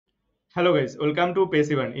Hello guys, welcome to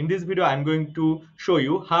Passivern. In this video, I'm going to show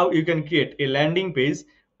you how you can create a landing page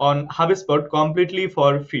on Hubspot completely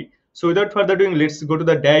for free. So without further ado, let's go to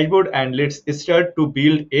the dashboard and let's start to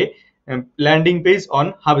build a landing page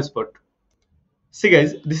on Hubspot. See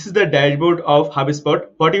guys, this is the dashboard of Hubspot.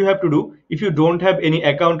 What you have to do, if you don't have any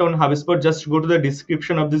account on Hubspot, just go to the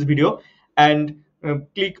description of this video and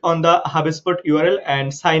click on the Hubspot URL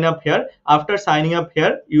and sign up here. After signing up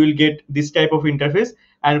here, you will get this type of interface,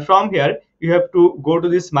 and from here you have to go to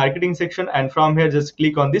this marketing section, and from here just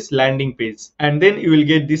click on this landing page, and then you will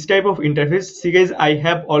get this type of interface. See guys, I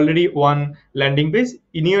have already one landing page.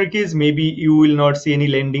 In your case, maybe you will not see any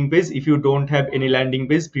landing page if you don't have any landing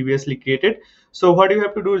page previously created. So what you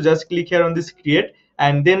have to do is just click here on this create,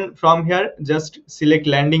 and then from here just select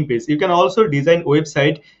landing page. You can also design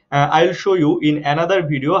website. I'll show you in another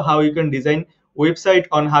video how you can design website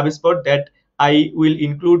on Hubspot that I will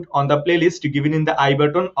include on the playlist given in the I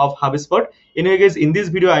button of Hubspot. Anyway guys, in this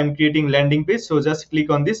video I'm creating landing page, so just click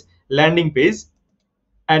on this landing page,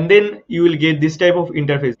 and then you will get this type of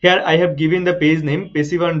interface. Here I have given the page name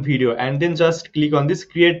Passivern video, and then just click on this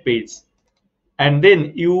create page, and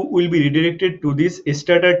then you will be redirected to this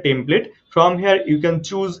starter template. From here you can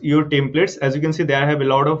choose your templates. As you can see, there I have a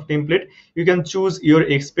lot of template. You can choose your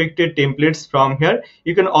expected templates from here.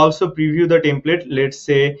 You can also preview the template. Let's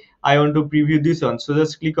say I want to preview this one, so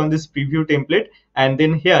just click on this preview template, and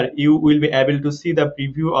then here you will be able to see the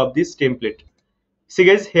preview of this template. See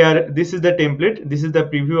guys, here this is the template, this is the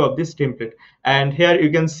preview of this template, and here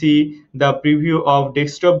you can see the preview of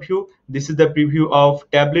desktop view, this is the preview of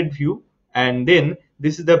tablet view, and then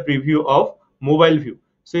this is the preview of mobile view.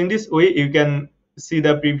 So in this way you can see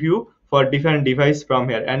the preview for different device from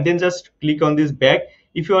here, and then just click on this back.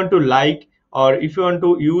 If you want to like, or if you want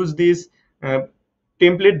to use this uh,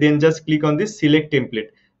 template, then just click on this select template.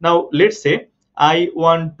 Now let's say I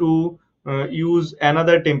want to use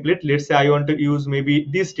another template. Let's say I want to use maybe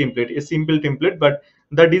this template, a simple template, but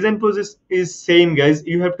the design process is same guys.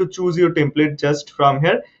 You have to choose your template just from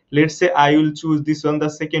here. Let's say I will choose this one, the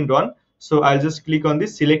second one. So I'll just click on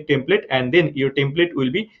this select template, and then your template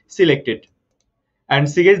will be selected. And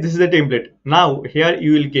see guys, this is the template. Now here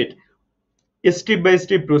you will get a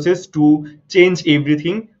step-by-step process to change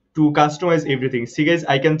everything, to customize everything. See guys,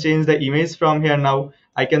 I can change the image from here. Now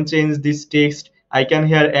I can change this text, I can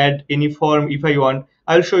here add any form if I want.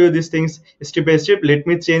 I'll show you these things step by step. Let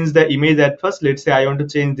me change the image at first. Let's say I want to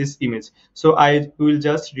change this image, so I will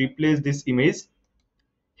just replace this image.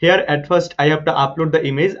 Here at first I have to upload the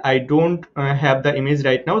image. I don't have the image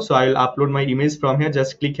right now, so I will upload my image from here.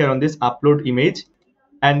 Just click here on this upload image,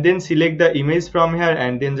 and then select the image from here,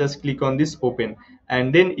 and then just click on this open,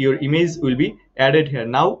 and then your image will be added here.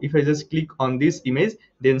 Now if I just click on this image,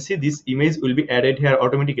 then see this image will be added here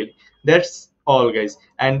automatically. That's all guys.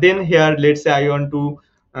 And then here, let's say I want to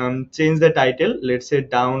change the title. Let's say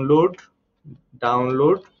download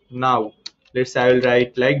now. Let's say I will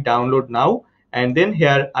write like download now, and then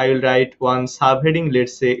here I will write one subheading.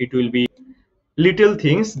 Let's say it will be little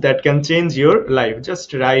things that can change your life.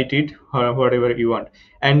 Just write it whatever you want,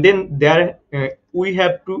 and then there we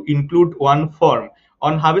have to include one form.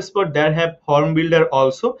 On Hubspot there have form builder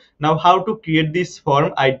also. Now how to create this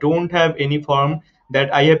form? I don't have any form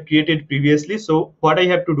that I have created previously, so what I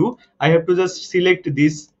have to do, I have to just select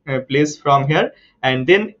this place from here, and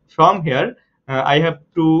then from here I have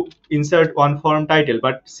to insert one form title.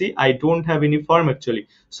 But see, I don't have any form actually,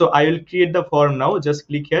 so I will create the form now. Just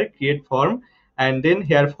click here create form, and then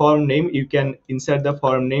here form name, you can insert the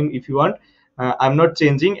form name if you want. I'm not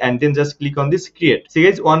changing, and then just click on this create. See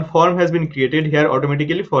guys, one form has been created here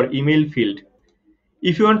automatically for email field.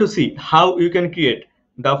 If you want to see how you can create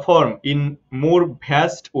the form in more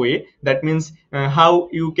vast way, that means how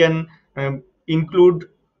you can include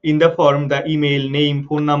in the form the email, name,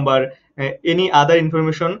 phone number, any other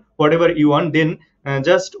information, whatever you want, then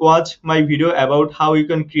just watch my video about how you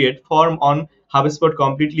can create form on Hubspot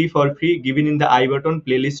completely for free, given in the I button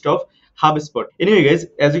playlist of Hubspot. Anyway guys,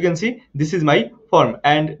 as you can see, this is my form,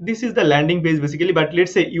 and this is the landing page basically. But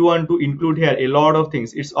let's say you want to include here a lot of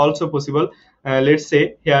things, it's also possible. Let's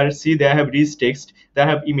say here, see, they have rich text, they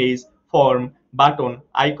have image, form, button,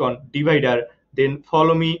 icon, divider, then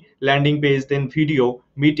follow me, landing page, then video,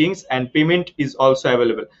 meetings, and payment is also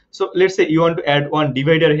available. So let's say you want to add one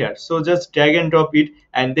divider here, so just drag and drop it,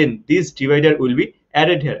 and then this divider will be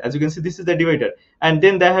added here. As you can see, this is the divider, and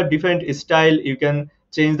then they have different style. You can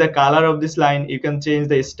change the color of this line, you can change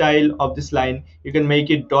the style of this line, you can make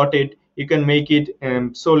it dotted, you can make it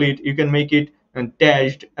solid, you can make it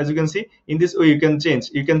dashed. As you can see, in this way you can change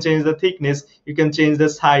the thickness, you can change the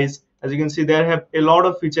size. As you can see, there have a lot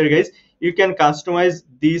of feature guys. You can customize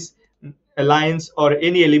this lines or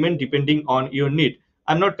any element depending on your need.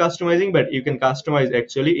 I'm not customizing, but you can customize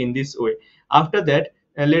actually in this way. After that,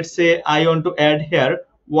 let's say I want to add here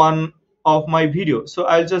one of my video, so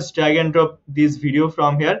I'll just drag and drop this video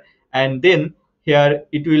from here, and then here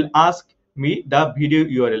it will ask me the video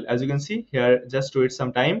URL. As you can see here, just wait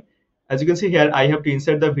some time. As you can see here, I have to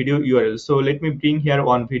insert the video URL. So let me bring here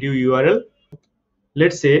one video URL.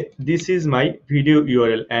 Let's say this is my video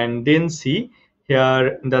URL, and then see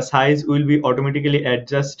here the size will be automatically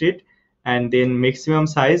adjusted, and then maximum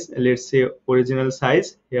size, let's say original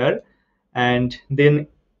size here, and then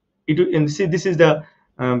it will, and see this is the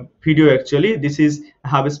video. Actually this is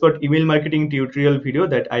HubSpot email marketing tutorial video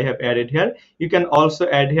that I have added here. You can also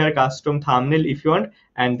add here custom thumbnail if you want,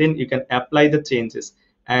 and then you can apply the changes,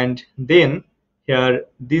 and then here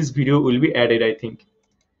this video will be added, I think.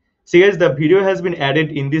 See guys, the video has been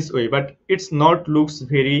added in this way, but it's not looks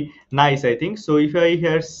very nice, I think. So if I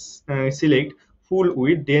here select full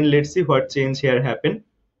width, then let's see what change here happen.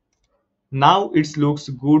 Now it looks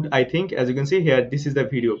good, I think. As you can see here, this is the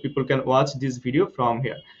video. People can watch this video from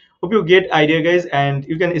here. Hope you get idea guys, and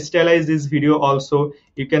you can stylize this video also.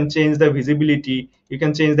 You can change the visibility, you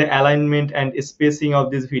can change the alignment and spacing of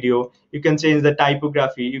this video, you can change the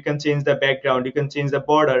typography, you can change the background, you can change the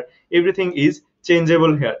border. Everything is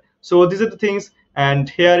changeable here. So these are the things, and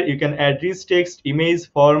here you can add rich text, image,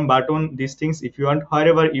 form, button, these things. If you want,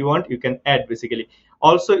 wherever you want, you can add basically.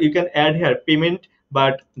 Also you can add here payment,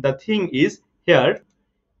 but the thing is here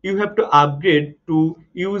you have to upgrade to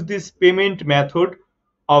use this payment method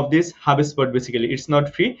of this HubSpot. Basically it's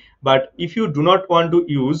not free, but if you do not want to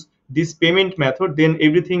use this payment method, then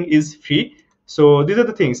everything is free. So these are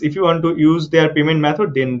the things. If you want to use their payment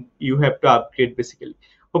method, then you have to upgrade basically.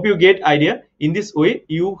 Hope you get idea. In this way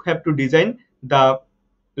you have to design the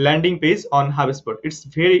landing page on HubSpot. It's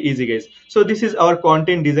very easy guys. So this is our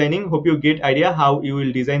content designing. Hope you get idea how you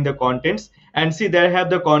will design the contents. And see, they have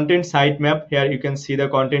the content sitemap here. You can see the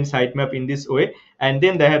content sitemap in this way, and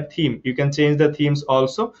then they have theme. You can change the themes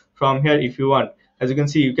also from here if you want. As you can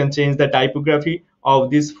see, you can change the typography of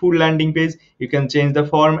this full landing page. You can change the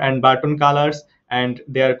form and button colors and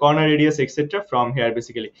their corner radius, etc. from here.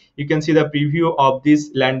 Basically you can see the preview of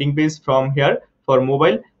this landing page from here for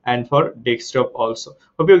mobile and for desktop also.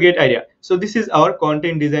 Hope you get idea. So this is our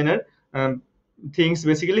content designer things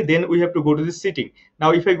basically. Then we have to go to the setting.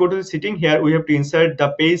 Now if I go to the setting here, we have to insert the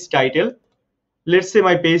page title. Let's say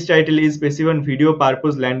my page title is Passivern video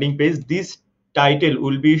purpose landing page. This title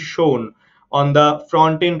will be shown on the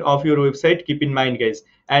front end of your website, keep in mind guys.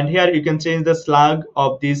 And here you can change the slug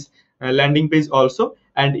of this landing page also.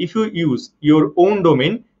 And if you use your own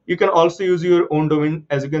domain, you can also use your own domain.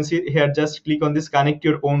 As you can see here, just click on this connect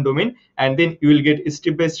your own domain, and then you will get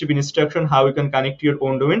step-by-step instruction how you can connect your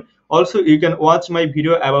own domain. Also you can watch my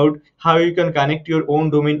video about how you can connect your own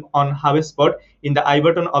domain on HubSpot in the I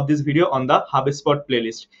button of this video on the HubSpot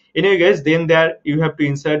playlist. Anyway guys, then there you have to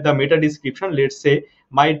insert the meta description. Let's say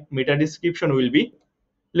my meta description will be,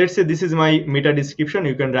 let's say this is my meta description.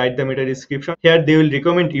 You can write the meta description here. They will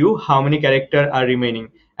recommend you how many characters are remaining.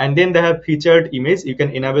 And then they have featured image. You can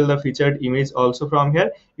enable the featured image also from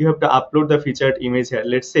here. You have to upload the featured image here.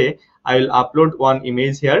 Let's say I will upload one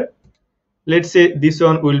image here. Let's say this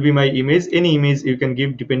one will be my image. Any image you can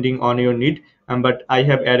give depending on your need, but I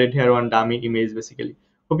have added here one dummy image basically.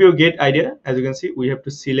 Hope you get idea. As you can see, we have to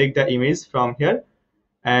select the image from here,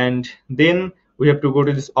 and then we have to go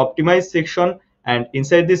to this optimize section, and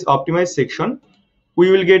inside this optimize section we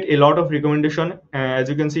will get a lot of recommendation. As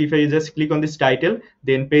you can see, if I just click on this title,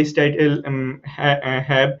 then page title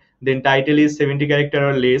have, then title is 70 character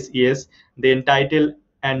or less, yes. Then title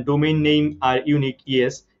and domain name are unique,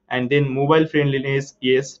 yes. And then mobile friendliness,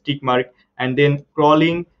 yes, tick mark. And then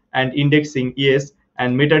crawling and indexing, yes.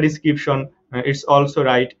 And meta description, it's also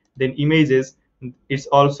right. Then images, it's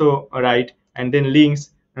also right. And then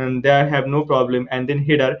links, and they have no problem. And then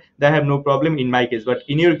header, they have no problem in my case. But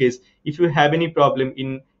in your case, if you have any problem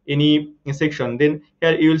in any section, then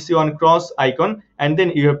here you will see one cross icon, and then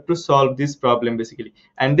you have to solve this problem basically.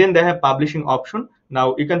 And then they have publishing option.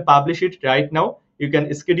 Now you can publish it right now. You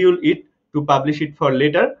can schedule it to publish it for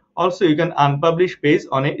later. Also you can unpublish page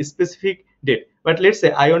on a specific date. But let's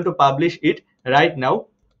say I want to publish it right now.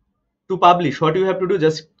 To publish, what you have to do,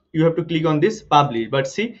 just you have to click on this publish. But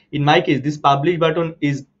see, in my case, this publish button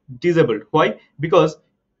is disabled. Why? Because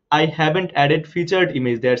I haven't added featured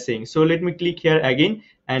image, they are saying. So let me click here again,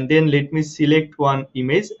 and then let me select one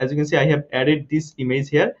image. As you can see, I have added this image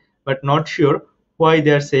here, but not sure why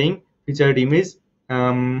they are saying featured image.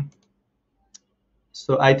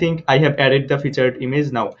 So I think I have added the featured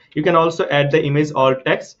image. Now you can also add the image or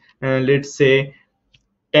text. Let's say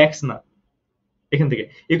text now. এখান থেকে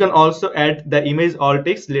you can also add the image alt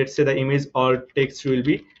text. Let's say the image alt text will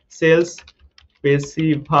be sales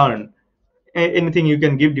Passivern. Anything you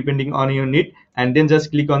can give depending on your need, and then just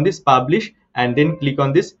click on this publish, and then click on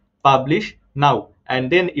this publish now, and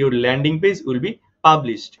then your landing page will be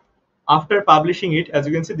published. After publishing it, as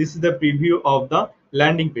you can see, this is the preview of the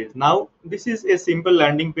landing page. Now this is a simple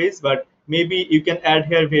landing page, but maybe you can add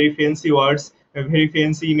here very fancy words, very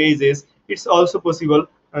fancy images. It's also possible.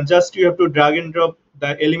 Just you have to drag and drop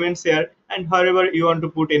the elements here, and wherever you want to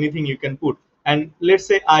put anything you can put. And let's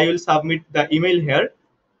say I will submit the email here.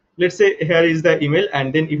 Let's say here is the email,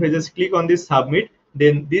 and then if I just click on this submit,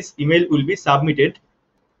 then this email will be submitted,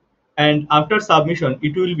 and after submission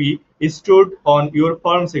it will be stored on your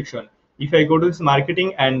form section. If I go to this marketing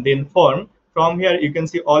and then form, from here you can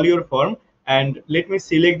see all your form, and let me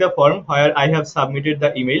select the form where I have submitted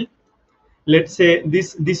the email. Let's say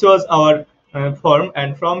this was our form, and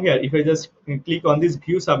from here if I just click on this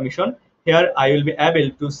view submission, here I will be able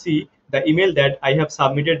to see the email that I have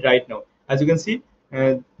submitted right now. As you can see,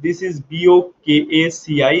 this is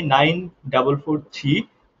BOKACI 9443,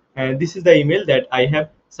 and this is the email that I have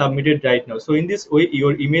submitted right now. So in this way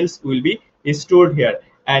your emails will be stored here,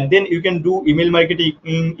 and then you can do email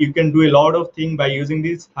marketing. You can do a lot of things by using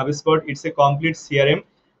this Hubspot. It's a complete CRM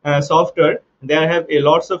software. They have a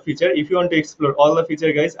lots of feature. If you want to explore all the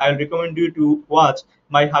feature, guys, I'll recommend you to watch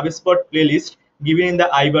my Hubspot playlist given in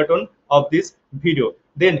the I button of this video.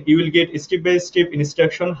 Then you will get step by step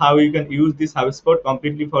instruction how you can use this Hubspot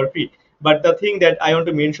completely for free. But the thing that I want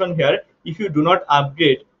to mention here, if you do not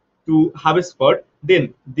upgrade to Hubspot,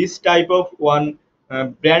 then this type of one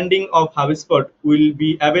branding of Hubspot will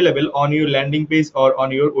be available on your landing page or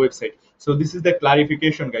on your website. So this is the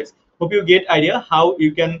clarification, guys. Hope you get idea how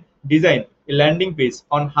you can design a landing page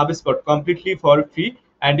on Hubspot completely for free.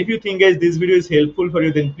 And if you think, guys, this video is helpful for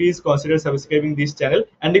you, then please consider subscribing this channel.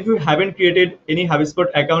 And if you haven't created any Hubspot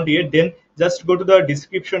account yet, then just go to the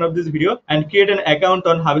description of this video and create an account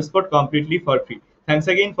on Hubspot completely for free. Thanks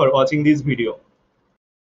again for watching this video.